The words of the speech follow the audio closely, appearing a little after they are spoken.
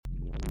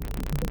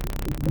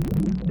You're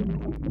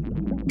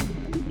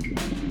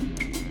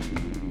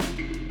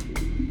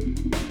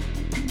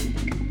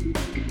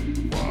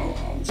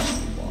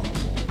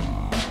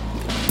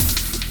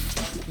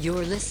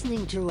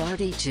listening to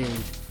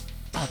Artie-Tuned,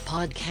 a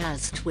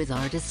podcast with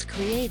artists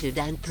created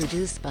and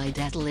produced by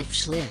Detlef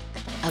Schlick,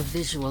 a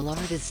visual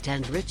artist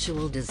and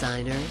ritual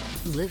designer,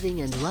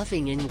 living and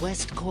loving in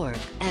West Cork,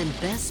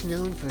 and best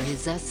known for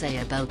his essay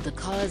about the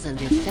cause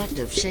and effect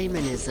of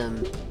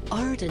shamanism,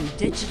 art and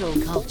digital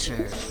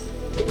culture.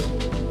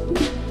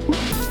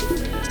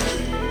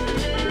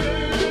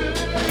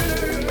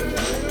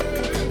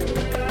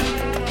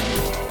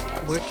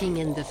 Working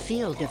in the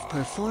field of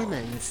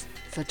performance,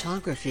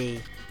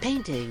 photography,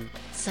 painting,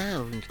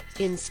 sound,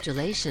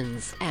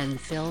 installations,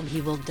 and film, he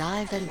will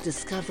dive and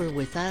discover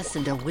with us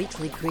and a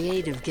weekly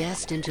creative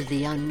guest into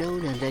the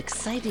unknown and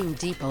exciting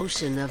deep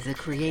ocean of the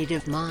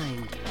creative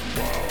mind.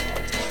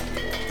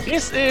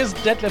 This is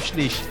Detlef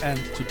Schlich, and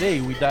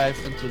today we dive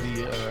into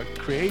the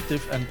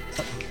creative and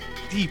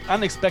deep,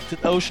 unexpected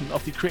ocean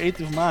of the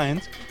creative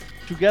mind,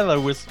 together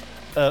with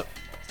a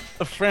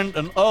friend,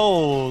 an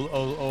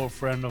old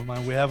friend of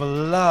mine. We have a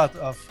lot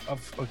of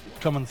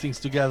common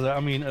things together. I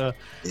mean,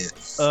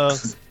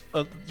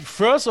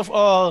 first of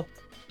all,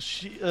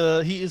 he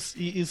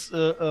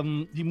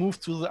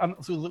moved to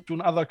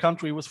another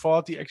country. He was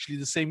 40, actually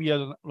the same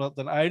year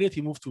than I did.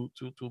 He moved to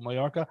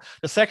Mallorca.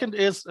 The second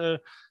is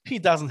he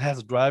doesn't have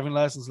a driving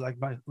license like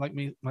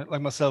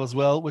myself as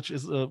well, which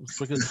is and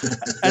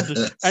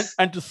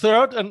the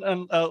third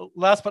and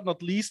last but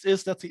not least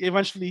is that he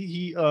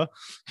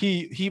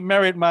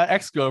married my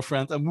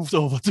ex-girlfriend and moved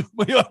over to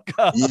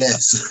Mallorca.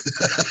 Yes,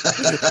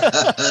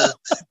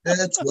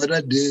 that's what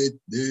I did.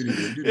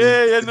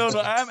 No,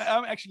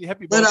 I'm actually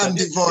happy about but that. I'm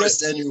divorced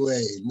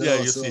anyway. No, yeah,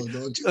 you so see.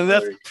 don't you And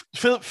worry.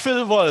 that's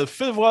Phil Wolf.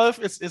 Phil Wolf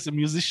is a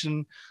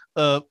musician,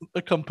 a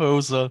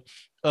composer,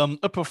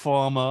 a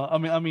performer.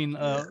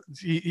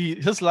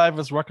 His life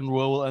is rock and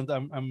roll, and I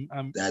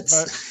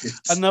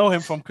know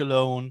him from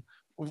Cologne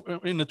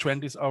in the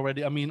 20s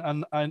already. I mean,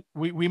 and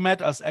we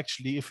met us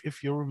actually,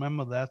 if you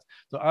remember that.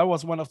 So I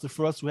was one of the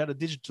first who had a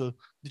digital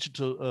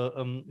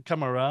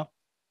camera.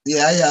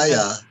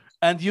 Yeah.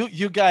 And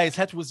you guys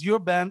had with your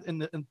band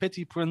in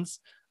Petit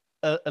Prince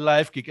a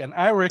live gig, and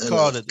I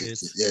recorded it.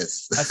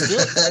 Yes.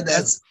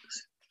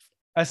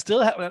 I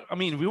still have. I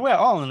mean, we were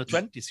all in the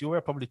 20s. You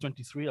were probably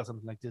 23 or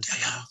something like this.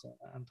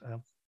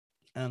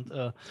 And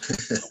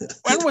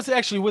when was it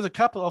actually with a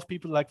couple of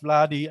people like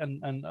Vladi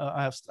and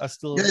I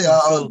still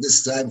all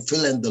this time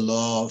Phil and the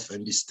Love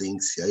and these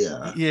things.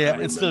 Yeah,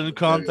 and still in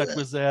contact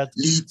with that.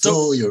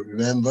 Lito, you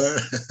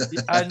remember?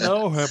 I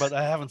know her, but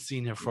I haven't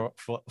seen her for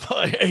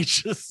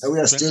ages. And we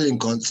are still in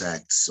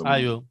contact. Are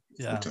you?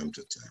 Yeah. From time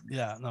to time.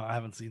 Yeah, no, I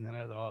haven't seen that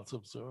at all.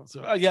 So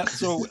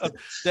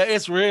there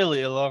is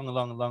really a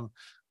long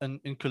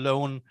in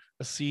Cologne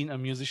a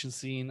musician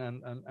scene,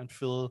 and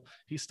Phil,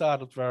 he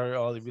started very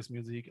early with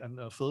music, and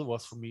Phil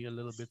was for me a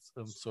little bit.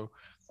 So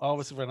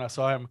always when I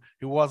saw him,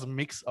 he was a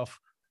mix of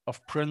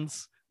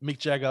Prince, Mick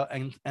Jagger,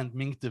 and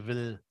Mink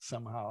DeVille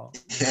somehow.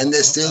 And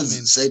they still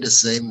say the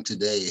same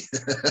today.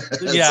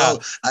 Yeah, so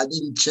I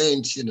didn't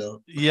change,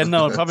 Yeah,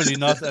 no, probably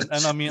not.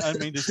 And I mean,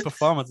 this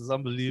performance is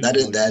unbelievable. Not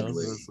in that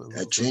way.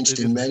 I changed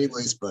in many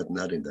ways, but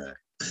not in that.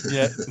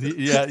 Yeah.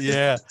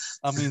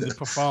 I mean, the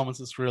performance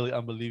is really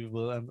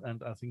unbelievable,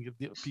 and I think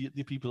the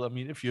people. I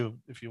mean, if you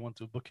want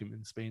to book him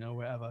in Spain or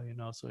wherever,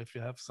 so if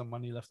you have some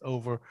money left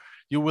over,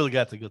 you will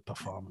get a good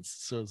performance.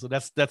 So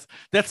that's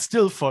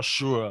still for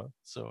sure.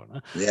 So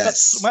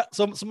yes.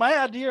 So my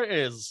idea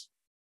is,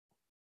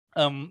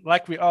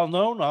 like we all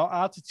know now,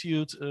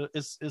 Artie-Tuned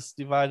is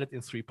divided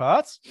in 3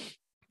 parts.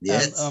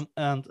 Yes.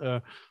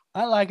 And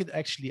I like it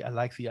actually. I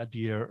like the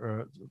idea,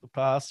 the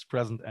past,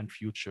 present, and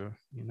future.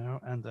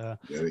 And I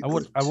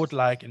would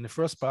like in the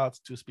first part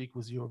to speak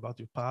with you about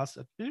your past,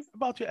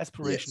 about your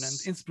aspiration and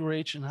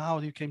inspiration, how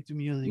you came to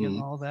music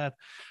and all that.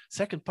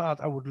 Second part,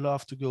 I would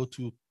love to go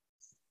to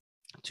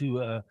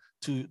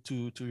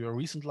your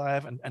recent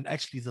life and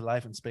actually the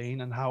life in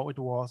Spain and how it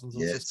was. And so,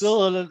 so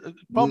still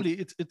probably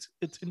it's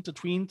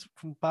intertwined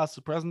from past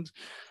to present,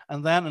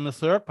 and then in the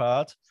third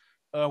part.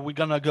 We're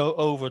gonna go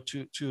over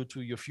to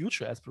your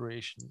future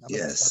aspiration.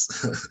 Yes,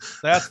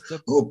 that's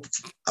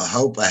I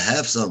hope I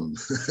have some.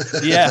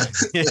 yeah,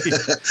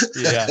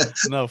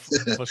 no,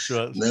 for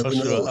sure. Never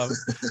know.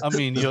 I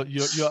mean,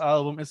 your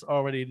album is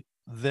already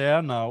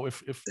there now.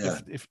 If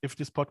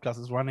this podcast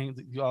is running,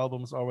 your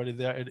album is already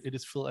there. It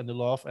is Phil and the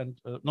Love and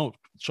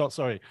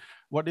sorry,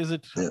 what is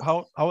it? Yeah.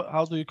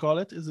 How do you call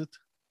it? Is it?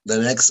 The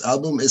next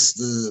album is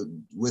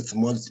with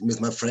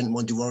my friend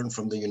Monty Warren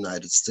from the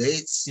United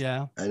States.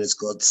 Yeah. And it's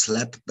called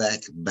Slap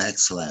Back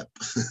Slap.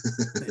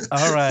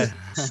 All right.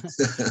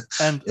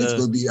 And it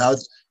will be out.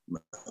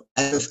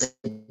 As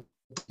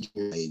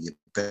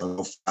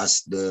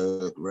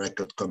the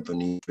record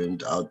company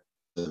print out,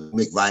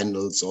 make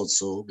vinyls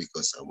also,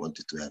 because I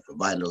wanted to have a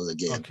vinyl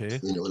again. Okay.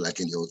 Like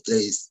in the old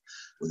days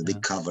with a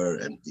big cover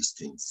and these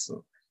things.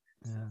 So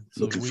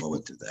looking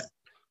forward to that.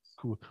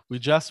 Cool. We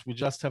just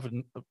have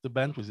the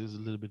bandwidth is a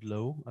little bit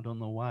low. I don't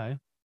know why.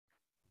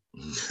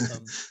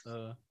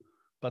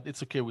 But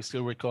it's okay. We're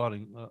still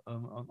recording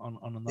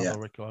on another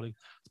recording,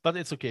 but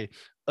it's okay.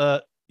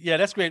 Yeah,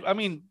 that's great. I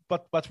mean,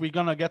 but we're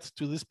gonna get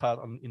to this part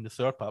in the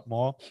third part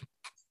more,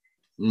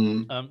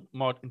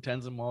 more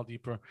intense and more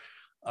deeper.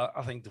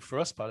 I think the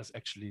first part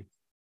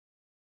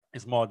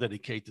is more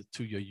dedicated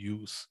to your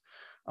use.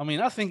 I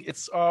mean, I think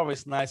it's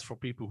always nice for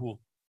people who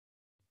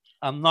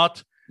are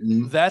not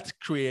that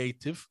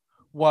creative.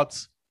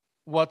 What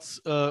was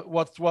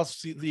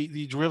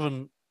the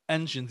driven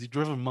engine, the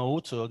driven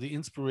motor, the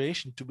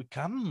inspiration to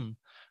become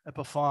a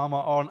performer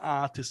or an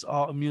artist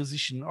or a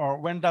musician? Or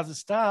when does it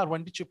start?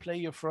 When did you play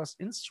your first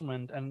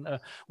instrument? And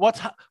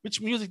which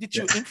music did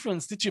you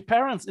influence? Did your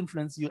parents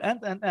influence you?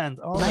 And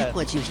all like that.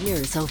 What you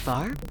hear so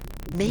far?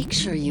 Make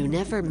sure you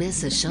never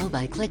miss a show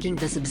by clicking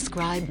the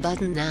subscribe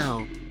button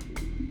now.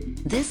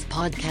 This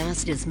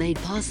podcast is made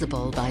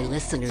possible by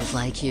listeners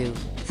like you.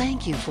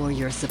 Thank you for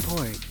your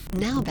support.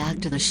 Now back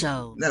to the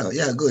show. No,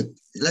 yeah, good.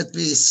 Let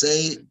me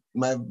say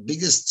my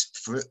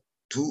biggest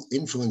two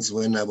influence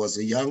when I was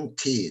a young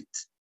kid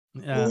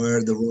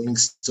were the Rolling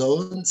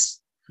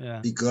Stones.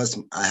 Because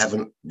I have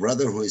a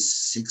brother who is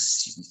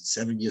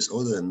 7 years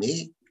older than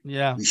me.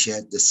 We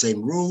shared the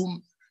same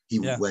room. He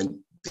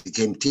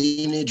became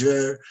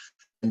teenager.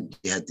 And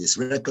he had this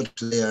record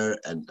player,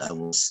 and I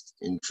was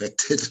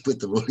infected with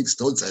the Rolling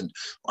Stones and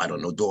I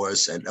don't know,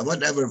 Doors and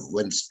whatever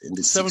went in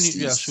the 70s.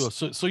 Yeah, sure.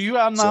 So you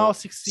are now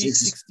 60.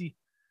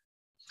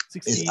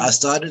 I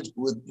started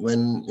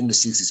when in the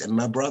 60s, and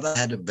my brother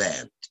had a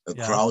band, a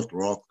crowd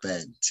rock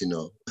band, you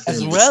know.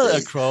 As well,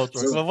 a crowd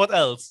rock. Well, what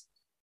else?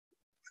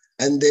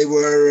 And they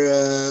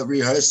were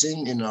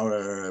rehearsing in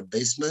our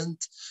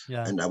basement,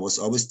 and I was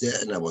always there,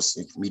 and I was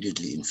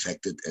immediately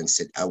infected and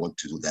said, I want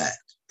to do that.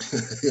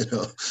 You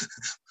know,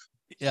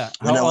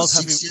 when I was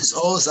 6 years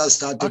old, I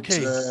started,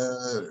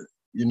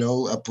 you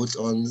know, I put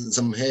on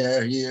some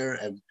hair here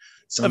and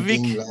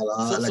something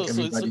like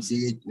everybody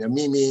did,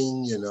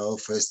 miming, you know,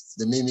 first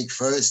the mimic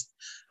first,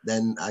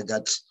 then I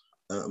got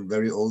a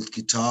very old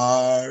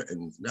guitar,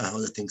 and now how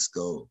the things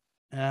go.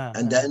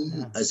 And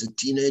then as a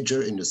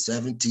teenager in the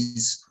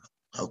 70s,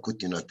 how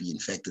could you not be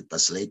infected by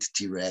Slade,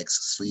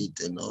 T-Rex, Sweet,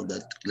 and all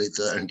that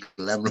glitter and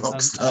glam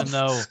rock stuff? I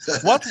know.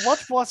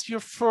 What was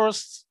your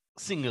first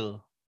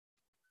single?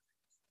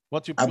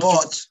 What you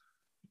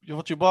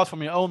bought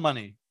from your own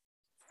money?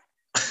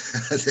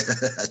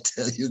 I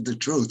tell you the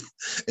truth,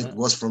 it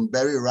was from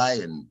Barry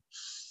Ryan.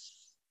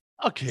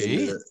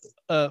 Okay.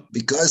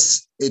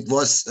 Because it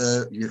was,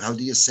 how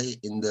do you say,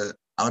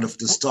 out of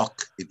the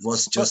stock. It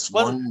was just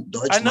one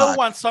Deutschmark. I know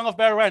one song of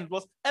Barry Ryan. It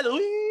was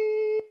Eloise.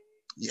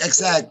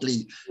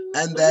 Exactly,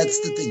 and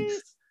that's the thing.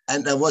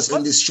 And I was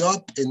in this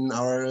shop in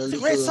our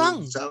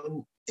little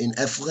town in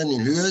Efferen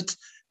in Hürth,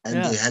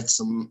 and they had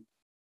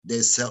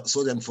they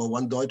sold them for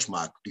one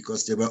Deutschmark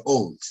because they were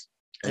old.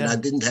 And I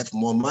didn't have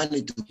more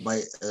money to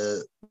buy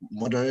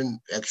modern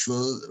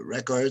actual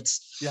records.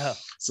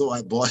 So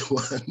I bought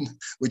one,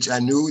 which I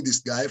knew this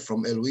guy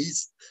from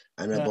Eloise,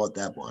 and I bought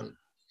that one.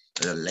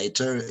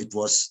 Later, it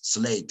was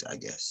Slade, I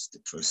guess, the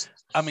first.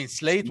 I mean,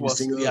 Slade was,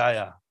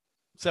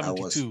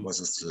 72. I was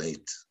a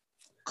Slade,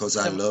 because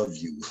I love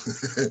you.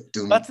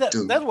 But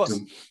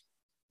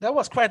that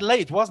was quite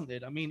late, wasn't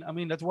it? I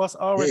mean, that was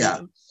already.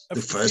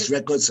 The first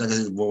records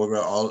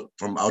were all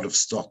from out of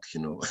stock,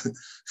 you know.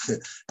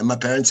 And my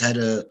parents had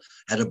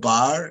a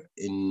bar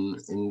in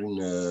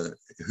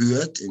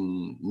Hürth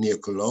near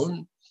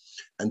Cologne,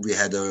 and we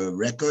had a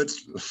record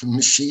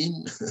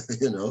machine,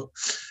 you know.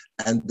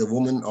 And the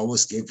woman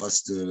always gave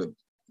us the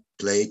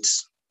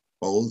plates,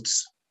 old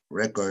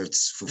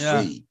records for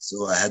free.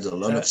 So I had a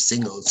lot of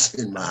singles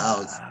in my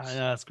house.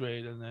 That's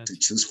great, isn't it? To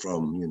choose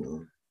from, you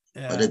know.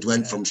 But it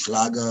went from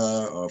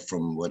Schlager or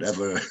from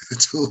whatever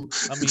to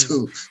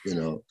you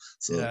know.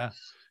 So I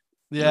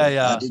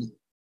didn't.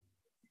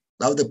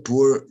 Now the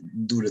poor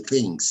do the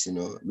things, you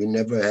know. We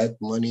never had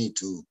money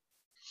to.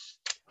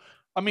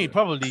 I mean,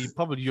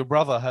 probably your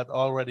brother had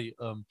already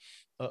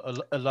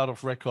a lot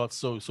of records,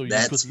 so you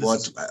that's could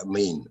what I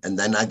mean. And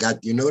then I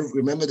got, you know,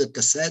 remember the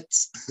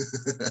cassettes?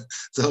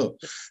 So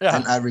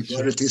and I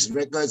recorded these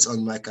records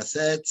on my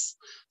cassettes.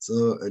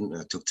 So and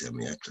I took them.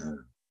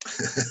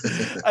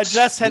 I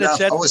just had a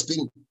chat.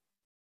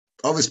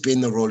 Always been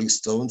the Rolling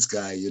Stones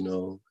guy, you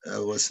know. I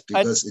was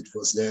because it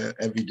was there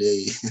every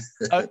day.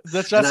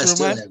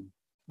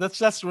 That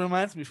just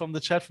reminds me from the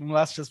chat from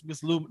last just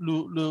with Lou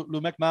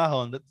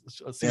McMahon,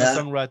 that's a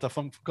singer-songwriter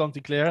from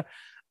County Clare.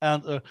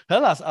 And her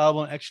last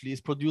album actually is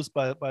produced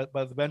by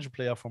the banjo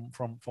player from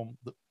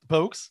the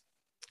Pogues.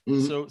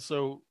 Mm-hmm.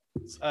 So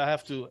I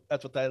have to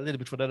advertise a little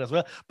bit for that as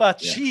well.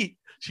 But she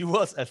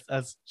was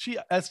as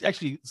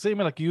actually same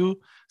like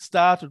you,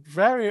 started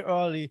very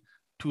early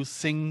to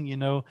sing, you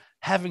know,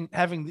 having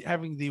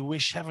the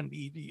wish, having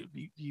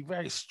the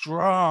very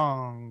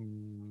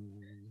strong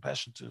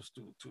passion to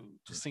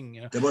sing.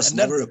 You know? There was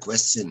never a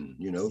question,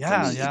 you know.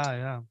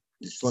 Yeah.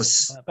 It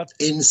was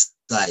inside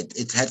died.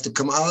 It had to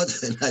come out,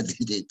 and I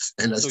did it,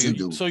 and I still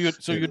do. So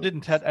you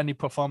didn't have any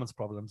performance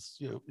problems.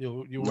 You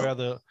were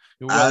the.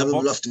 I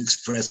would love to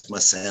express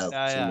myself.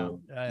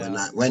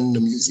 When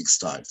the music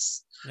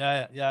starts.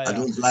 Yeah. I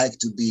don't like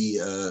to be,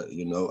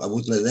 I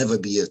would never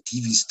be a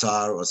TV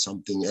star or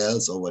something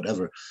else or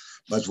whatever.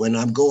 But when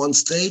I go on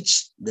stage,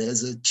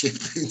 there's a chip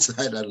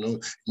inside. I don't know.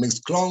 It makes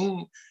clong,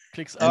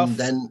 clicks and off.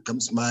 then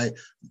comes my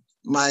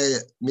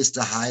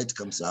Mr. Hyde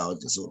comes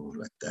out, so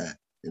like that.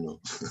 And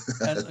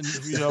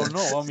you don't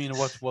know. I mean,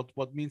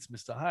 what means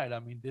Mr. Hyde? I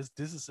mean,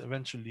 this is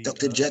eventually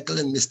Dr. Jekyll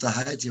and Mr.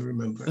 Hyde. You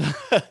remember?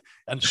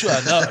 And sure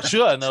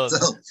I know.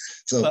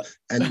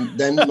 And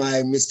then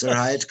my Mr.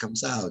 Hyde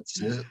comes out.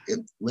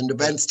 When the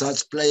band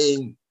starts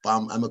playing,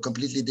 bam, I'm a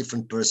completely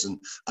different person.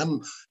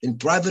 I'm in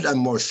private. I'm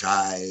more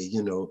shy,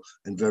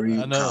 and very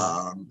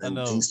calm and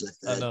things like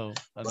that.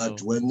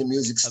 But when the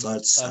music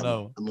starts, I'm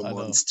a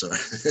monster.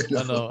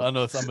 I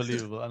know, it's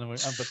unbelievable. Anyway,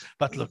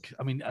 but look,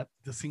 I mean,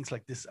 the things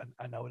like this,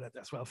 I know that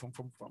as well. From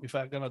if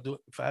I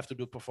have to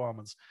do a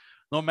performance,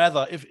 no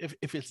matter if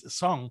it's a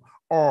song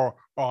or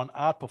an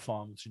art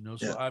performance,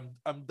 So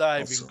I'm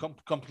diving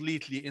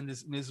completely in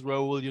this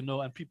role,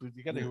 and people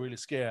are getting really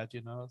scared,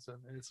 So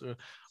it's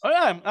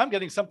I'm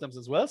getting sometimes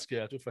as well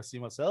scared if I see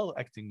myself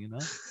acting,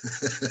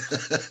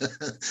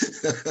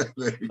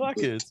 Fuck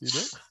it,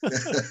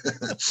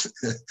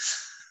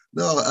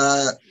 No,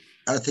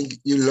 I think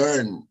you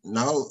learn.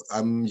 Now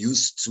I'm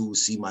used to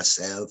see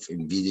myself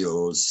in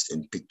videos,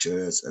 in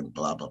pictures, and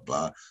blah blah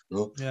blah.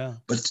 Yeah.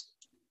 But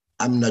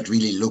I'm not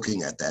really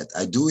looking at that.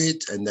 I do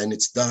it and then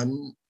it's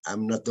done.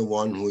 I'm not the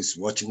one who is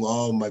watching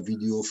all my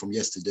video from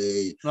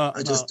yesterday.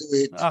 I just do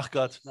it. Oh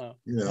God,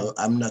 no.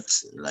 I'm not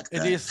like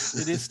that. It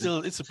is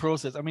still, it's a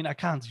process. I mean, I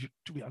can't,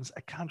 to be honest,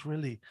 I can't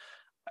really.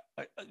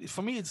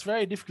 For me, it's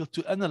very difficult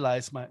to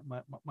analyze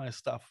my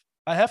stuff.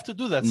 I have to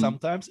do that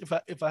sometimes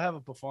if I have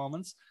a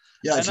performance.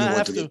 Yeah, if you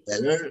want to get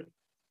better.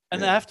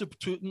 And I have to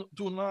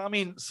I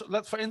mean,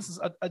 so for instance,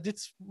 I did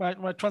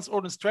my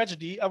Transordinance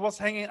Tragedy. I was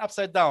hanging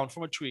upside down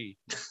from a tree.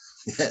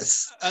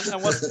 Yes. And I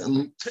was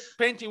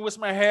painting with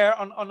my hair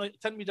on a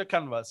 10-meter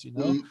canvas,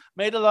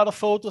 made a lot of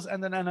photos.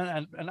 And then,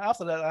 and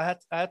after that, I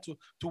had to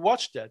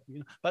watch that,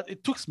 but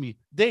it took me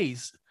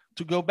days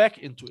to go back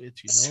into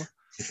it, Yes.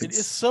 It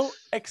is so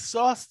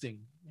exhausting,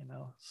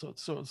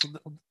 so.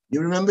 You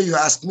remember you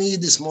asked me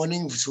this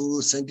morning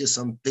to send you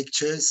some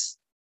pictures?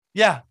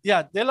 Yeah,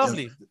 they're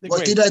lovely. Yeah. They're what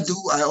great. did I do?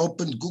 I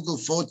opened Google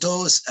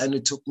Photos and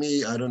it took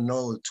me, I don't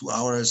know, 2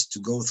 hours to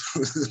go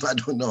through, I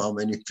don't know how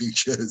many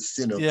pictures,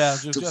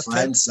 to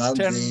find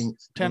something.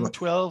 10,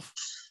 12.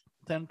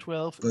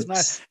 It's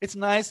nice. It's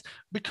nice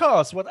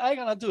because what I'm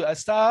going to do, I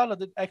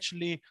started it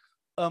actually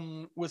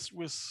with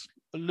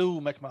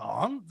Lou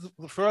McMahon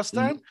the first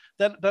time.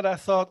 Then I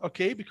thought,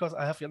 okay, because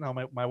I have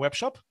my web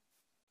shop.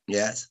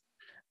 Yes.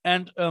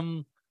 And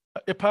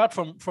apart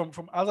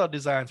from other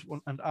designs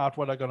and art,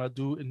 what I'm gonna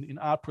do in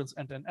art prints,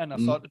 and I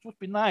thought it would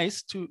be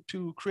nice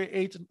to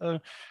create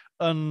a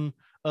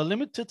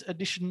limited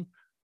edition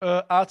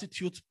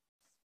Artitude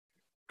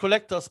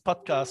collector's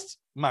podcast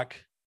mug.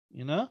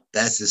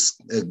 That's a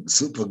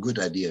super good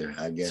idea,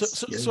 I guess.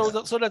 So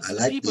that's I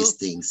like these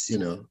things,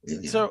 Yeah.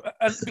 So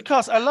and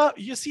because I love,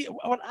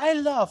 what I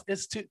love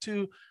is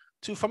to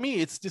for me,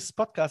 it's this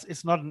podcast.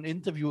 It's not an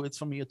interview. It's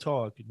for me a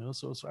talk,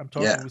 So I'm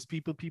talking with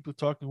people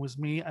talking with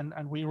me,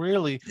 and we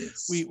really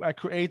I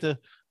create a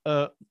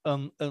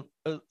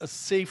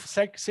safe,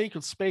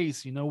 sacred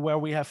space, where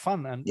we have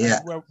fun and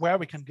where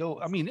we can go.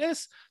 I mean,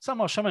 it's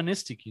somehow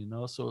shamanistic,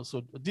 So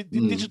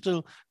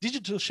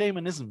digital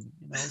shamanism,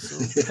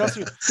 So because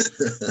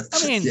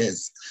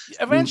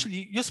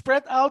eventually you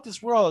spread out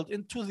this world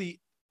into the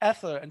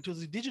ether, into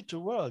the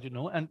digital world,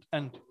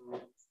 and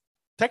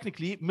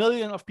technically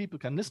millions of people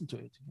can listen to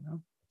it,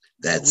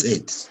 That's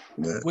it.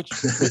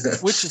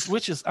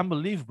 Which is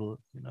unbelievable,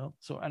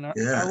 So and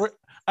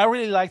I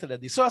really liked that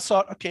idea. So I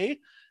thought, okay,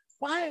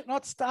 why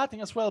not starting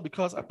as well?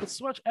 Because I put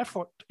so much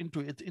effort into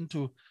it,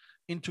 into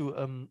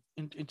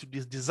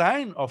this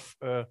design of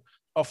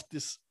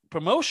this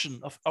promotion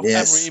of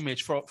every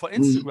image for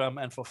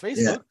Instagram and for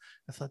Facebook.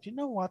 I thought, you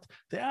know what?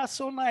 They are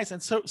so nice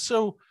and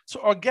so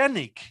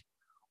organic.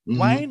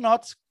 Why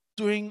not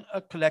doing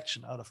a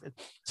collection out of it?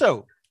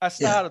 So I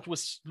started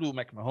with Lou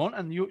McMahon,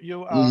 and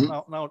you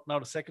are now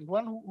the second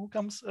one who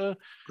comes.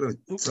 Good.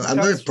 So I'm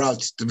very proud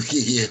to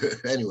be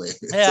here. Anyway,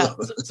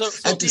 so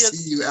and to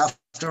see you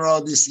after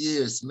all these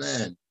years,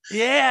 man.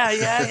 Yeah.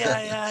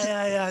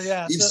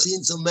 You've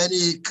seen so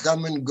many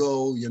come and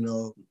go.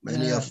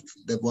 Many of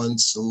the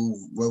ones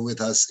who were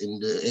with us in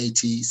the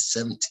 80s,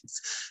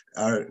 70s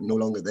are no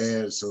longer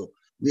there. So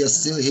we are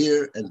still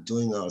here and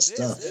doing our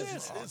stuff.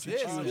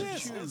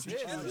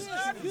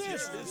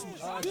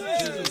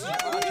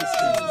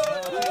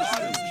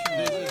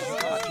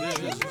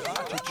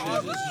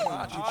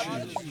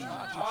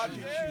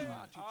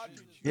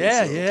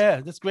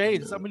 Yeah, that's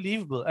great. It's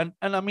unbelievable. And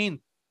I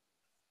mean,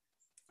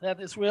 that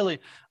is really,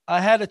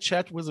 I had a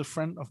chat with a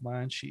friend of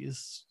mine. She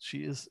is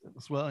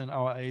as well in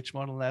our age,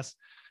 more or less.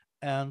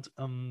 And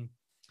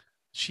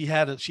she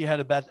had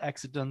a bad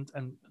accident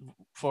and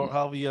for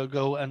half a year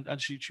ago,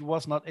 and she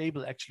was not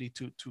able actually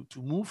to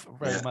move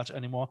very much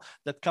anymore.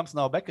 That comes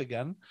now back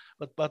again,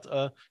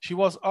 but she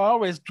was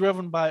always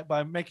driven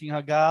by making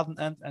her garden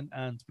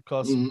and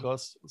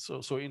because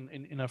so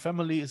in her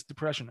family is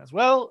depression as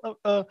well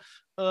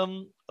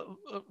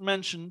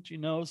mentioned,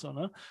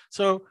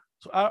 so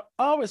I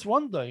always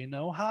wonder,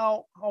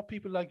 how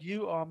people like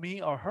you or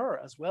me or her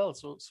as well,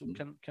 so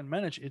can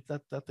manage it,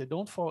 that they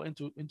don't fall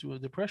into a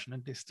depression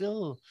and they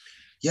still.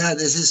 Yeah,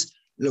 this is,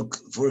 look,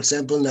 for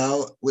example,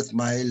 now with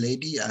my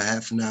lady I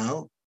have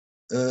now,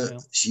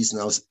 she's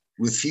now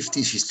with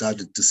 50, she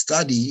started to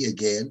study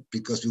again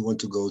because we want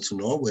to go to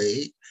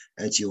Norway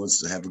and she wants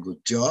to have a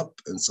good job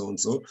and so on.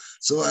 So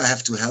I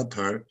have to help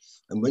her.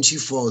 And when she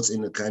falls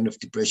in a kind of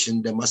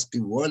depression, there must be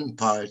one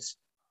part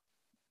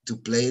to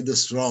play the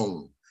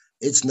strong.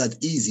 It's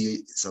not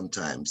easy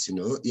sometimes,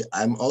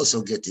 I'm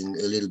also getting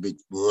a little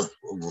bit,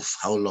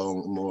 how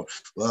long more,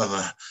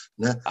 that.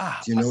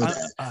 I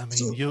mean,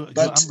 so,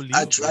 but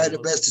I try the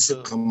best to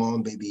say, come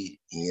on,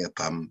 baby,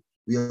 Pam,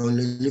 we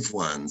only live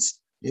once,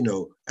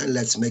 and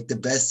let's make the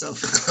best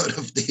out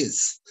of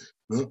this.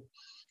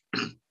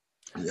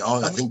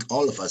 I think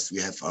all of us, we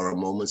have our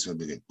moments where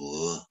we get,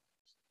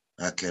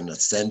 I cannot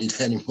stand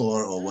it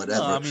anymore or whatever.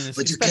 No, I mean,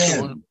 but you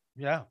can.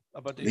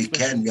 But we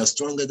can. We are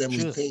stronger than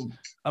we think.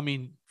 I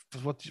mean,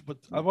 what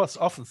I was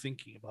often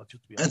thinking about you,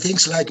 to be honest. And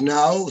things like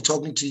now,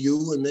 talking to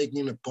you and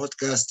making a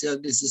podcast,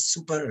 this is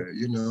super,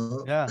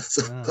 Yeah.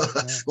 So,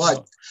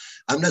 what?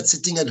 I'm not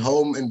sitting at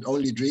home and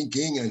only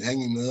drinking and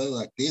hanging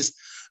like this.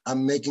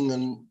 I'm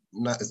making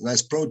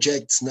nice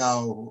projects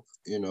now,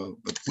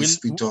 but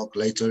this we talk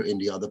later in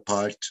the other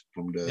part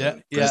from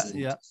the present.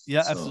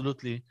 Yeah, so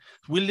absolutely.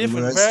 We live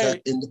in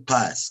the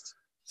past.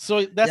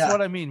 So that's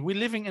what I mean. We're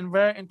living in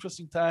very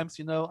interesting times,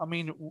 I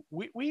mean,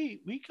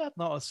 we got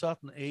now a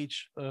certain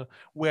age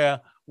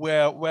where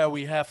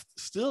we have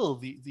still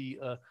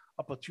the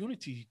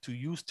opportunity to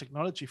use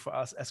technology for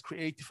us as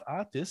creative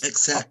artists.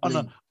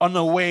 Exactly. On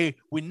a way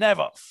we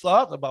never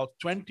thought about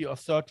 20 or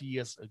 30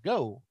 years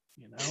ago.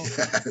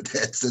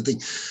 That's the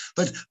thing.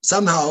 But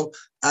somehow,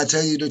 I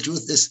tell you the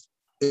truth,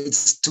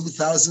 it's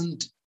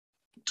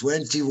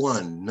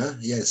 2021. Huh?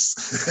 Yes,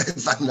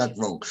 if I'm not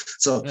wrong.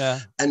 So,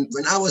 and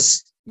when I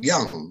was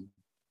young,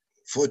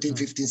 14,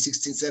 15,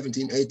 16,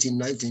 17, 18,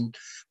 19,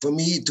 for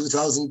me,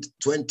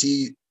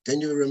 2020, can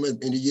you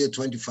remember in the year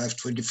 25,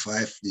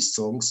 these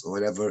songs or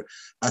whatever,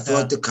 I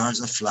thought the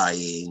cars are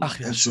flying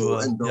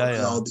and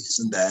all this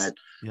and that.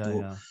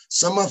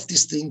 Some of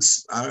these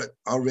things are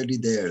already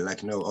there,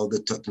 like all the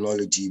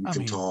technology, we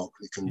can talk,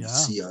 we can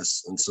see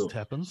us and so. It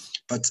happens.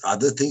 But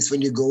other things,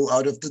 when you go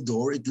out of the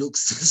door, it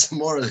looks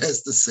more or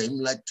less the same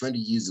like 20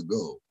 years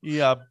ago.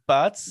 Yeah,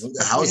 but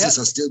the houses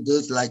are still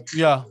built like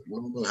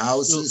normal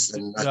houses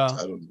and not,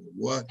 I don't know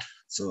what.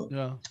 So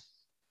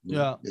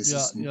yeah.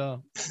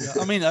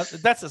 I mean,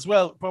 that's as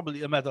well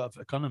probably a matter of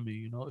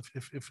economy.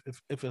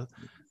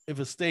 If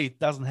a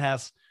state doesn't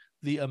have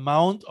the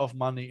amount of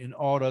money in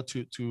order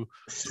to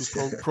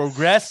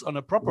progress on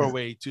a proper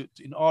way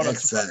in order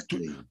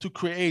to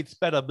create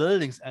better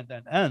buildings and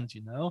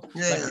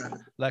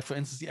like for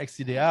instance the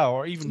XDR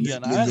or even here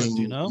in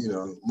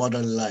Ireland,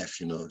 modern life,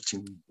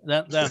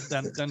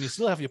 then you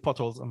still have your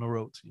potholes on the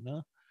road,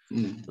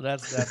 So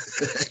that's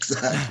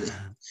exactly.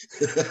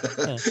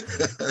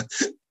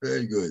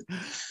 Very good.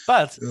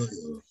 But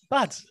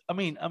I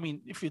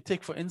mean, if you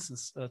take, for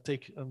instance, I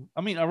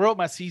wrote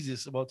my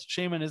thesis about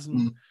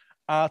shamanism,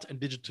 art, and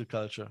digital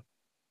culture.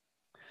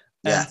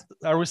 And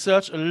I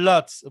research a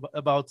lot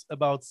about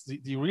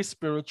the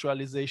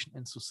re-spiritualization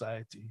in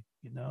society.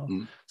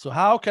 So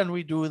how can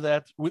we do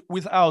that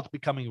without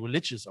becoming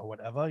religious or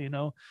whatever,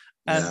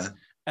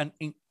 and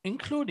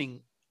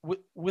including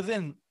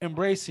within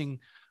embracing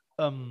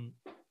to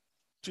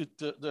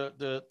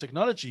the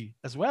technology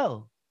as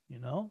well,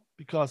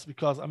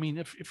 because I mean,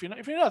 if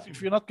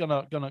you're not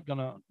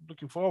gonna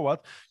looking forward,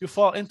 you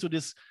fall into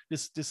this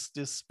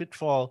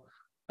pitfall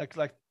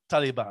like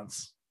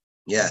Taliban's.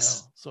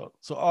 Yes. So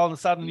all of a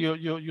sudden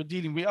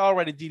we're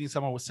already dealing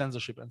somehow with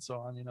censorship and so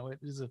on. It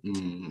is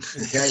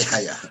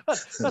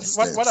But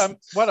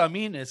what I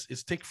mean is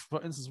take, for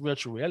instance,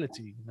 virtual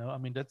reality. I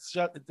mean, that's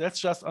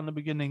just on the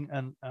beginning,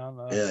 and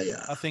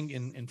I think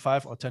in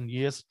 5 or 10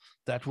 years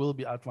that will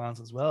be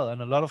advanced as well. And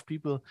a lot of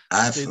people.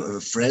 I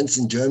have friends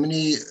in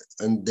Germany,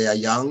 and they are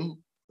young.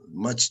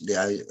 They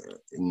are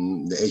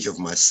in the age of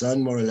my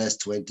son, more or less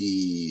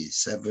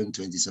 27,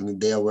 20-something.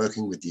 They are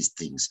working with these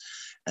things.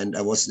 And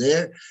I was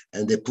there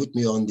and they put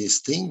me on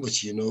this thing,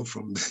 which,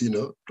 from,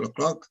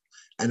 clock.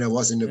 And I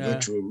was in a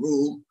virtual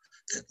room.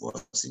 That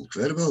was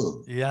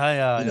incredible.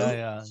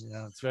 Yeah.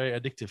 It's very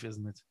addictive,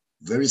 isn't it?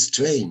 Very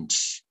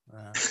strange.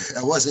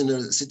 I was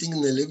sitting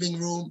in the living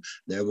room.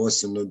 There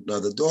was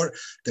another door.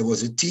 There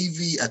was a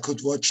TV. I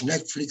could watch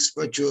Netflix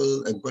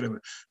virtual and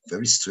whatever.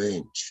 Very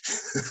strange.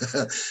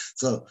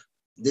 So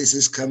this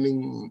is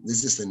coming.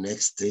 This is the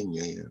next thing.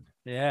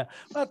 Yeah,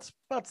 but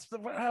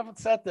I haven't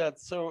said that.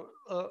 So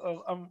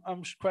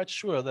I'm quite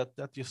sure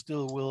that you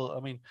still will. I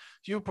mean,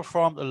 you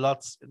performed a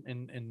lot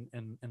in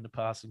the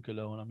past in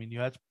Cologne. I mean, you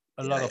had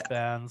a lot of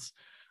bands.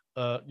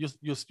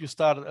 You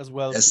started as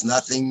well. There's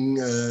nothing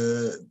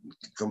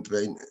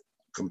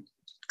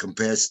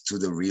compares to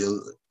the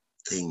real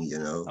thing,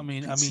 I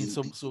mean,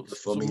 so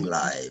performing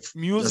live.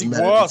 Music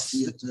was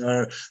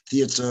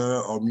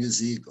theater or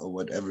music or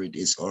whatever it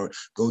is, or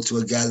go to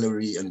a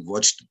gallery and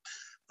watch.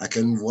 I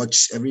can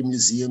watch every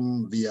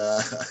museum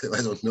via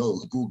I don't know,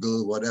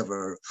 Google,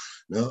 whatever.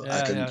 No,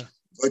 I can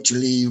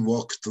virtually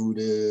walk through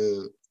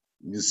the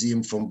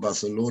museum from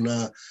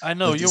Barcelona. I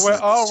know you were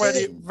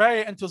already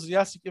very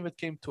enthusiastic if it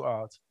came to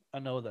art. I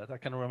know that. I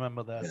can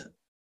remember that.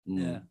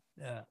 Yeah.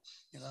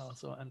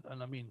 So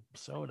and I mean,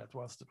 so that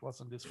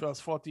was in this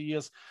first 40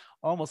 years,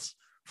 almost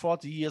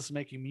 40 years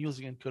making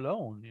music in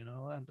Cologne,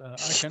 and I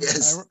can.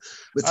 Yes,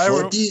 with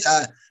 40,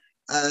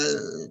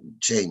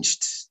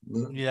 changed.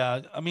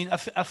 Yeah, I mean,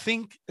 I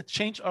think it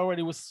changed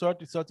already with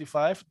 30,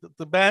 35.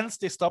 The bands,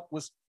 they stopped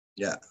with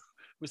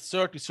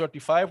 30,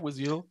 35 with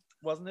you,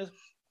 wasn't it?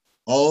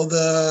 All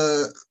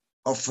the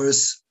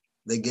offers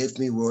they gave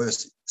me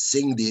was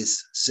sing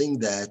this, sing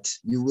that.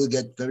 You will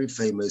get very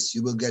famous.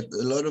 You will get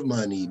a lot of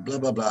money. Blah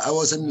blah blah. I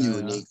was in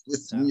Munich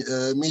with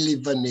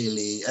Milli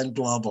Vanilli and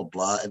blah blah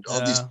blah and all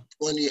these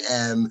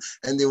 20M,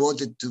 and they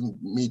wanted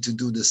me to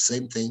do the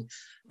same thing.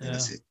 And I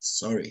said,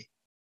 sorry,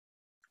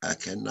 I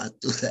cannot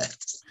do that.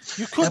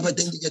 You couldn't. But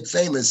then you get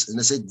famous, and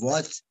I said,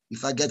 what?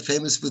 If I get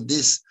famous with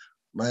this,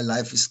 my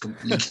life is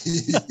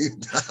completely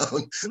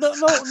down.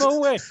 No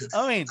way.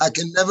 I mean, I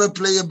can never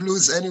play a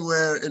blues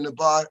anywhere in a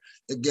bar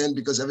again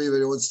because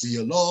everybody wants to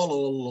hear la la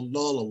la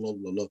la la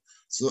la la.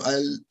 So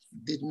I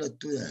did not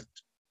do that.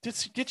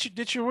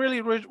 Did you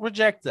really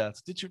reject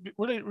that? Did you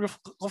really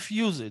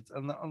refuse it?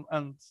 And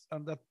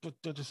that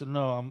you said,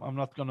 no, I'm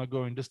not gonna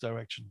go in this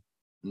direction.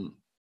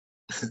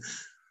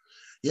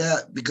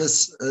 Yeah,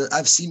 because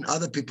I've seen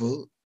other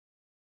people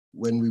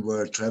when we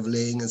were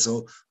traveling and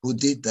so who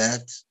did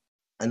that.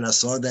 And I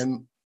saw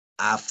them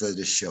after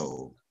the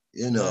show,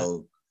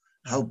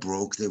 how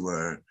broke they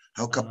were,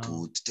 how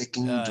kaput,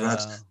 taking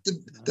drugs.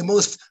 The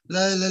most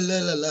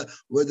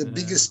were the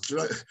biggest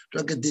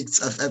drug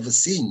addicts I've ever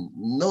seen.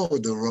 No,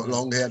 the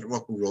long-haired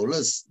rock and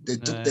rollers. They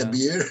took their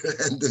beer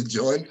and the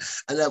joint,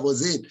 and that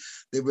was it.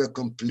 They were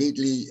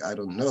completely, I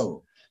don't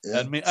know.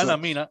 Yeah?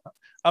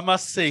 I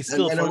must say,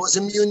 still. And I was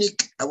in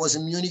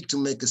Munich to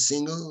make a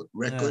single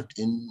record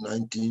in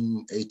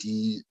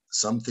 1980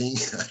 something.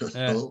 I don't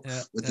know,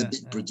 with the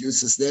big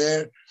producers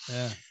there.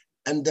 Yeah.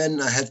 And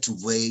then I had to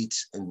wait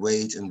and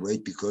wait and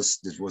wait because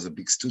this was a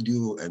big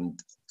studio, and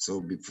so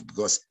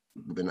because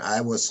when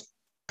I was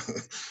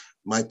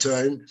my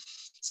turn,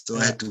 so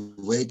I had to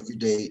wait every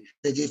day.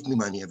 They gave me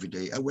money every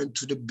day. I went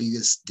to the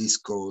biggest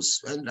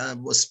discos and I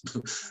was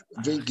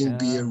drinking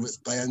beer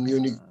with Bayern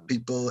Munich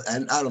people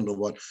and I don't know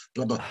what,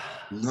 blah, blah.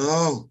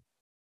 No,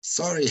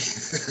 sorry.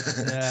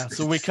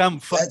 So we come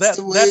for that.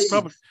 That's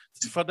probably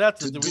for that.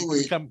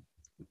 We come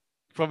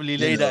probably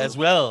later as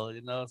well,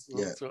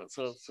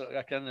 So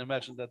I can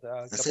imagine that.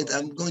 I said,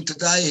 I'm going to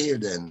die here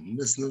then.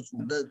 That's not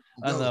that.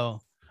 I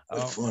know. I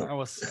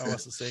was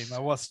the same.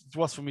 It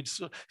was for me.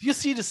 So you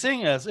see the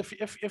thing is,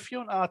 if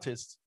you're an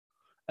artist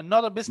and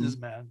not a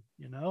businessman,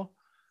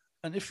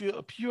 and if you're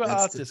a pure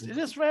artist, it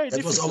is very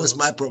difficult. That was always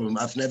my problem.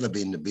 I've never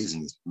been a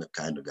business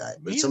kind of guy.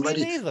 But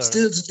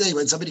still today,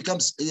 when somebody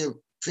comes here,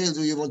 Phil,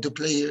 do you want to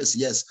play here? I say,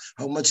 yes.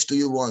 How much do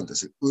you want? I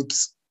say,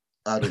 oops.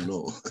 I don't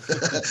know.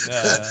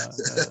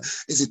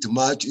 Is it too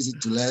much? Is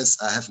it too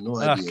less? I have no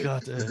idea.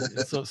 God.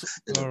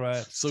 All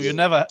right. So you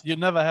never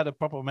had a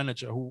proper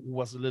manager who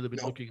was a little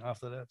bit looking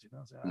after that,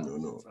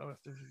 No.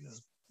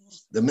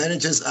 The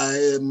managers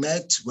I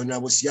met when I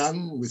was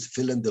young with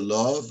Phil and the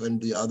Love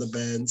and the other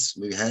bands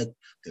we had,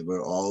 they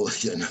were all,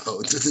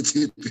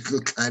 the typical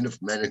kind of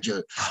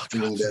manager,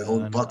 filling their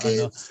own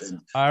pockets.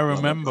 I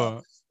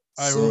remember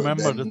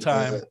the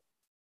time.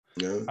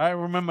 I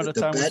remember the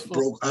time the band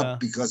broke up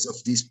because of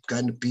these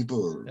kind of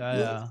people.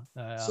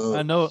 So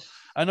I know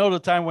the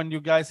time when you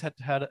guys had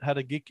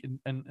a gig in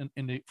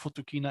the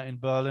Fotokina in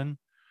Berlin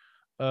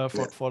for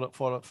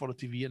the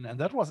TV, and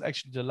that was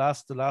actually the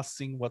last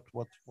thing what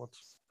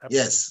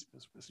happened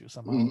with you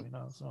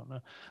somehow. So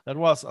that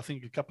was, I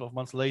think, a couple of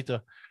months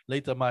later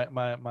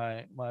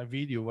my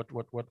video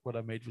what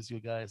I made with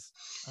you guys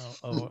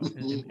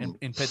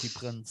in Petit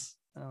Prince.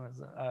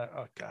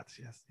 Oh God,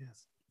 yes,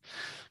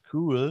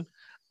 cool.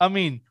 I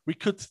mean, we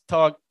could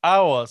talk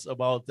hours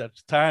about that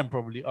time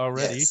probably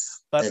already,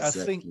 but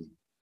exactly.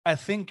 I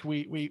think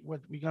we're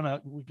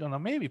gonna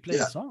maybe play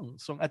a song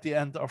at the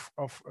end of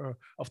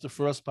the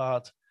first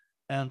part,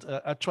 and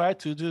I try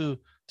to do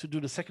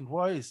the second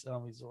voice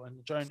and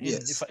join in.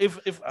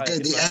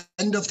 The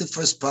end of the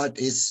first part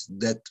is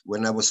that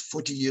when I was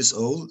 40 years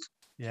old,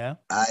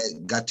 I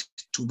got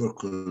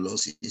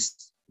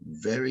tuberculosis,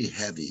 very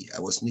heavy. I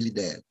was nearly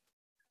dead.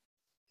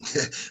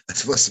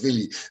 It was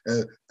really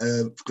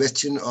a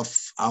question of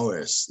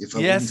hours. If I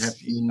wouldn't have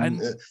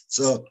been,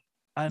 so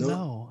I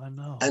know.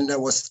 And I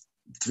was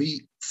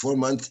 3-4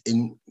 months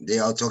in. They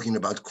are talking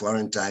about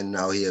quarantine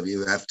now here.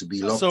 You have to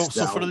be locked down.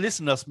 So for the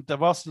listeners, there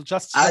was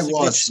just I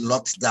was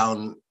locked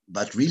down,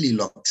 but really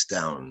locked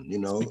down.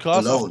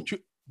 Alone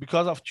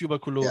because of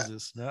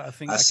tuberculosis. Yeah. I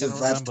think I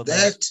survived remember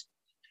that.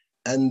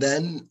 And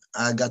then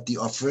I got the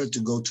offer to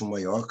go to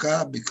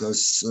Mallorca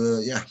because,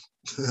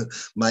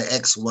 my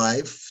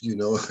ex-wife, you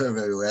know her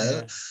very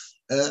well.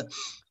 Yeah.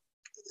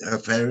 Her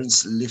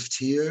parents lived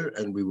here,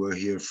 and we were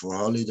here for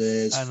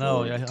holidays. I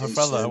know. Her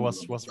father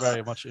was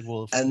very much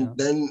involved. And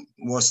then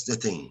was the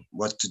thing,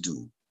 what to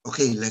do?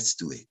 Okay, let's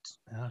do it.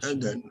 And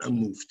then I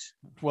moved.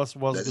 It was a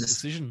good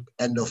decision.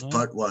 End of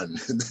part one.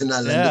 Then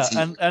I landed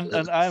here.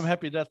 And I'm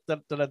happy that I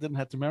didn't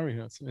have to marry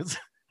her. So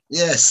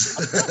yes.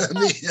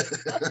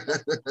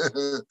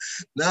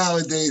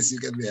 Nowadays you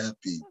can be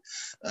happy.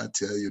 I'll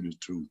tell you the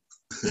truth.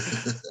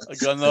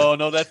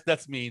 No,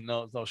 that's me.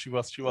 No, she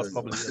was probably a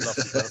lovely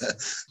person.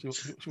 She was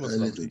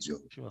lovely.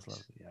 She was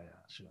lovely. Yeah,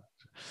 sure.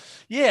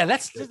 Yeah,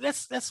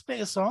 let's play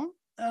a song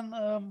and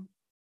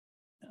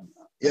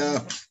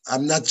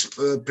I'm not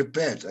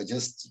prepared. I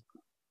just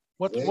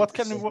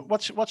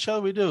what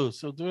shall we do?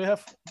 So do we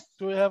have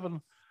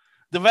a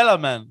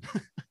development?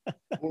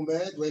 Oh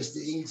man, where's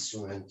the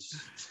instrument?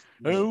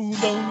 Oh,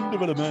 down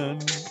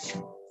development.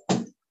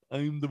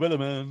 I'm the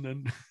bellman,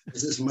 and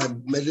this is my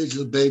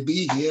little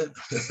baby here.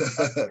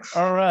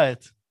 All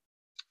right.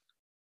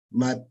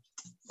 My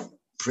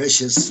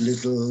precious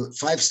little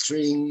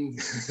 5-string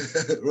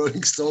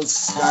Rolling Stones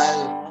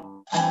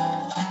style.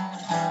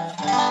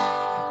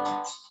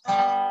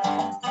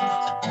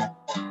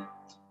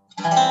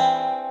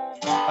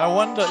 I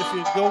wonder if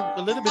you go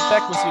a little bit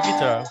back with your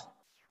guitar.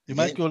 You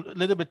might go a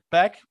little bit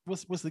back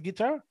with the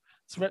guitar.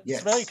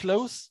 It's very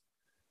close.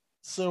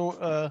 So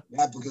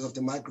because of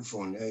the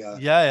microphone.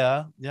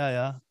 Yeah.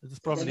 It's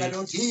probably. And I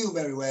don't hear you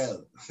very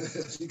well.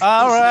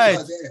 All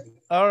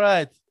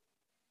right.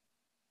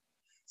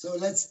 So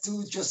let's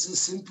do just a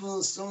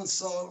simple Stone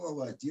song or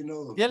what?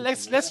 Yeah,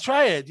 let's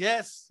try it.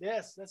 Yes,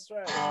 let's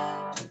try it.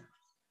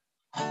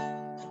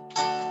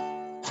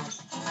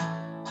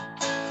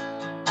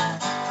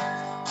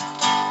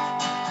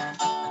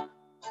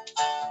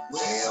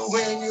 Well,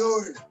 when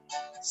you're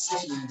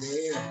sitting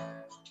there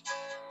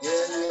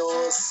in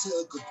your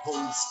circle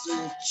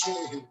poster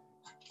chair,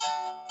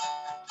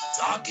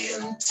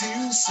 talking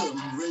to some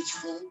rich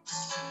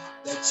folks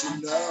that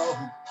you know.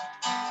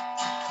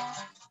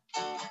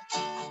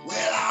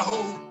 Well, I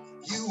hope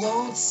you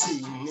won't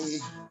see me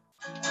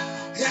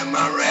in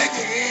my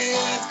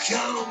regular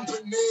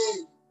company.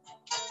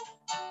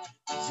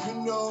 You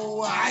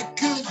know I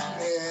could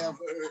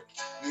never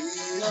be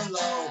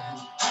alone.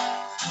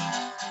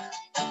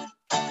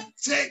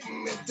 Take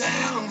me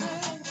down,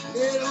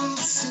 little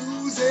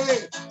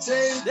Susie,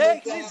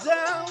 take me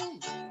down.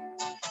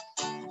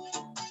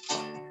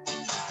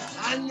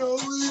 I know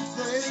you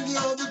think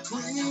you're the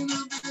queen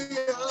of the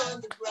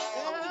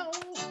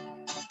underground,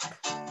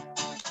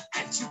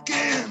 and you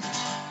can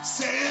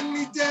send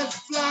me dead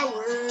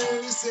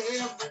flowers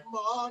every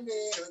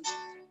morning.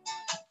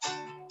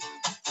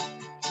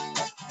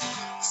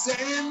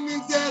 Send me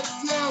dead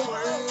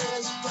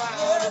flowers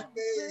by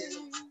me.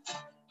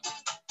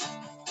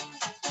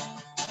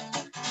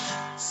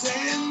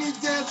 Send me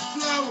dead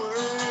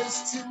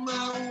flowers to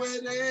my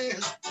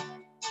wedding.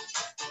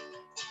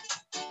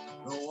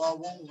 No, I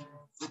won't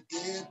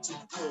forget to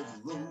put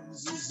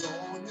roses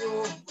on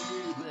your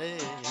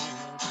grave.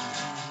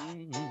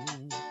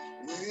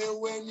 Well,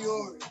 when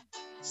you're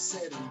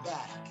sitting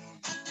back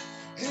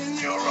in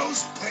your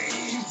rose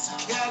paint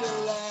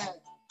Cadillac,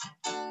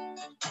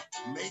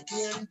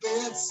 making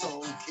beds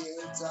on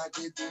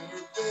Kentucky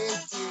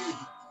Derby,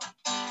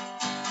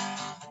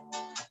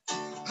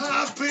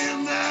 up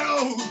in that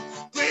old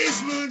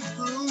basement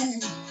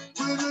room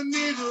with a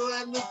needle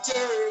and a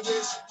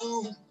dirty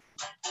spoon.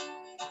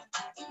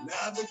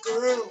 Now the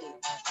girl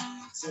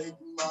take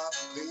my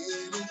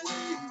pain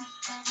away.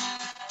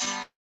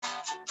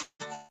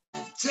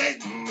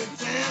 Take me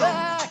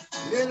down,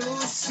 little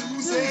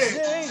Susie,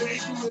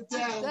 take me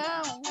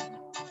down.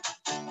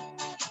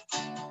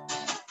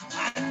 I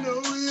know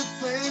you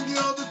think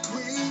you're the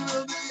queen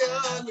of the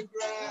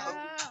underground.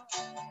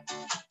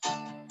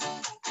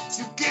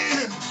 You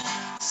can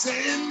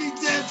send me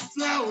dead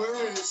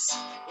flowers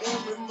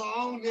every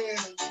morning.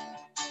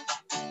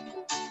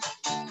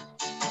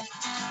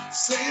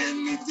 Send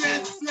me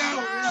dead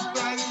flowers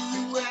by the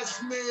U.S.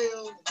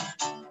 mail.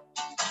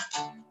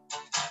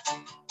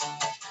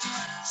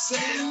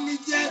 Send me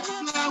dead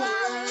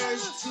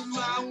flowers to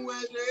my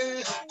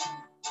wedding.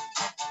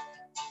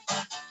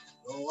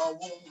 No, I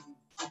won't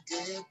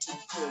forget to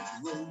put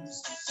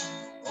roses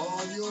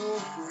on your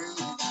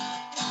grave.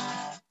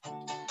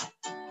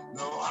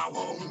 No, I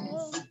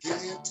won't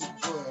forget to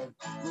put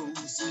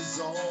roses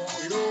on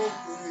your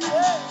grave.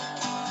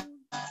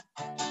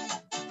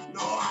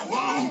 No, I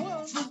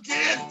won't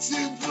forget to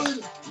put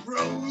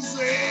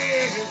roses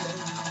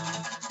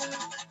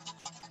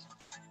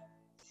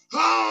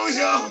on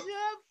your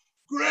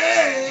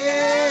grave.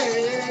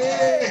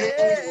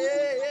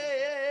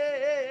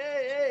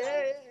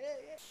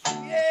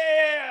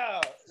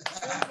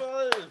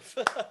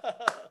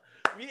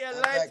 We are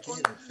live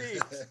und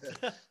nicht.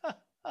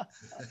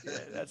 Yeah,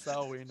 that's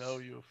how we know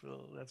you,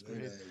 Phil. That's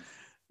great. Nice.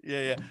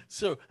 Yeah.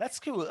 So that's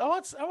cool. I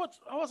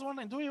was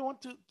wondering, do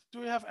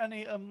you have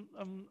any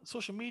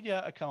social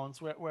media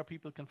accounts where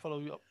people can follow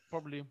you?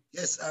 Probably.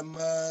 Yes, I'm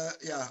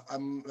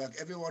like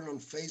everyone on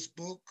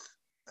Facebook.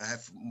 I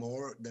have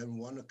more than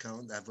one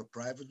account. I have a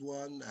private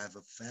one. I have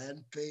a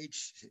fan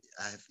page.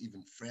 I have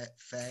even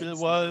fans. Phil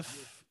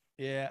Wolf.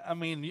 Yeah, I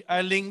mean,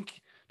 I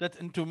link that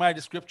into my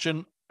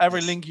description.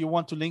 Every link you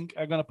want to link,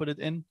 I'm gonna put it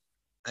in.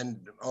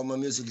 And all my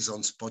music is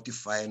on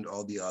Spotify and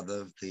all the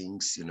other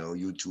things,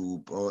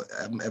 YouTube, or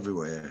I'm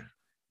everywhere.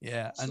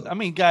 Yeah, and I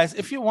mean, guys,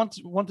 if you want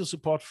to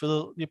support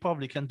Phil, you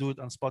probably can do it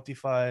on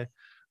Spotify,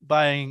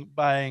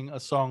 buying a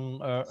song,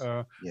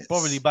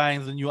 probably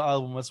buying the new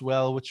album as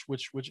well, which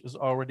is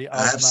already out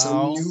now. I have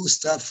some new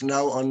stuff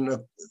now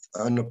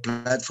on a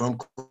platform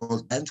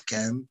called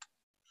Bandcamp.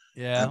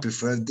 Yeah, I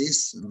prefer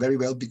this very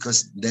well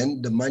because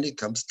then the money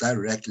comes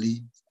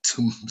directly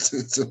to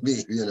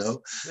me,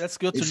 That's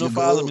good to know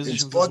for other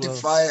musicians.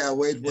 Spotify, as well. I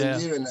wait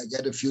 1 year and I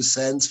get a few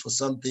cents for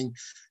something.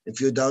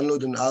 If you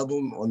download an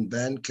album on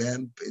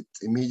Bandcamp, it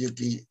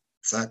immediately,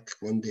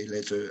 one day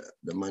later,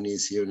 the money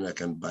is here and I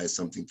can buy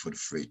something for the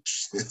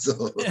fridge.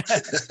 So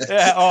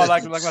or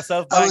like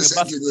myself buying I will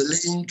send you the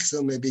link,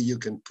 so maybe you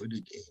can put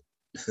it in.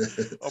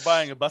 Or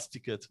buying a bus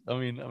ticket. I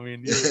mean,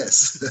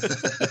 yes.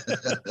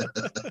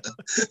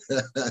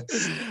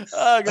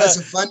 Oh,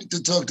 that's funny to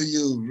talk to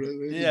you.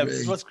 Really great.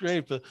 It was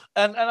great.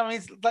 And I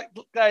mean, like,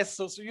 guys,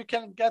 so you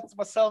can get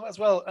myself as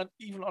well, and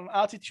even on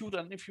Artitude.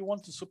 And if you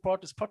want to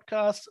support this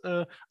podcast,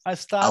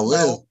 I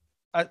will.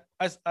 I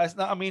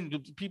mean,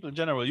 people in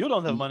general, you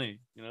don't have money,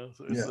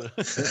 So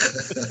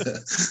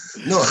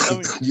no, I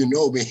mean, you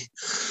know me.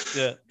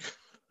 Yeah.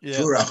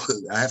 Sure,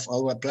 I have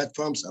all my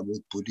platforms. I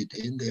will put it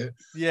in there.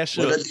 Yeah,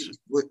 sure.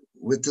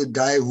 With the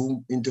guy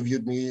who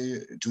interviewed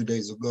me 2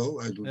 days ago,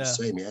 I do the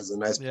same. He has a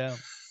nice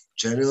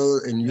channel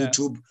in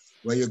YouTube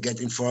where you get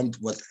informed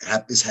what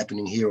is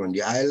happening here on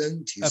the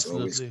island. He's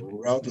always going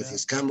around with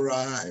his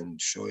camera and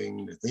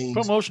showing the things.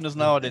 Promotion is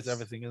nowadays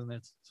everything, isn't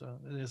it? So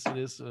it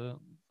is.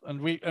 And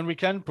we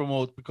can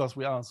promote because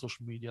we are on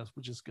social media,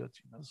 which is good,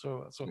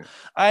 So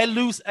I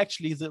lose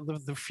actually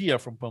the fear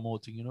from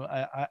promoting.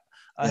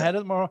 I had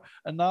it more,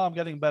 and now I'm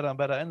getting better and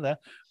better in there.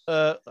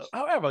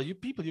 However, you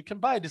can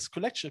buy this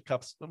collection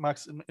cups,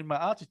 Max, in my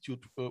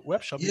Artitude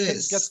web shop. You can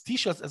get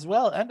T-shirts as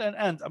well, and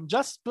I'm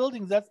just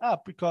building that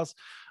up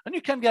and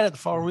you can get it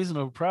for a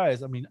reasonable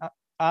price. I mean,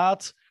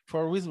 art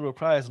for a reasonable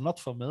price, not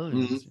for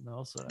millions,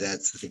 So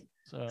that's the thing.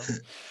 So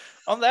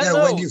on that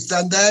note, when you've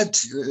done that,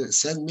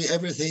 send me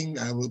everything.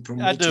 I will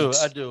promote I do.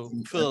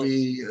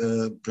 Every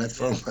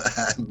platform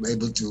I'm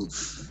able to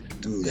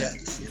do that.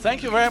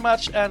 Thank you very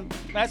much, and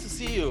nice to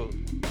see you.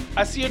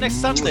 I see you next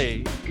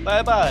Sunday.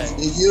 Bye-bye.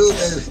 See you.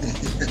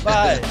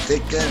 Bye.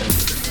 Take care.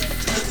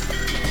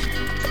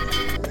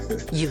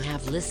 You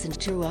have listened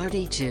to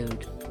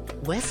Artitude,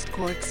 West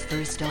Cork's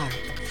first art,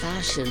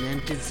 fashion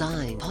and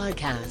design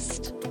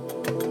podcast.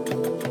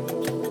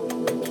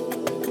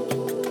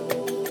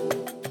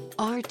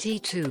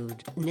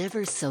 Artitude,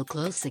 never so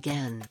close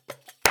again.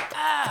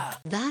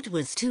 That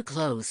was too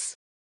close.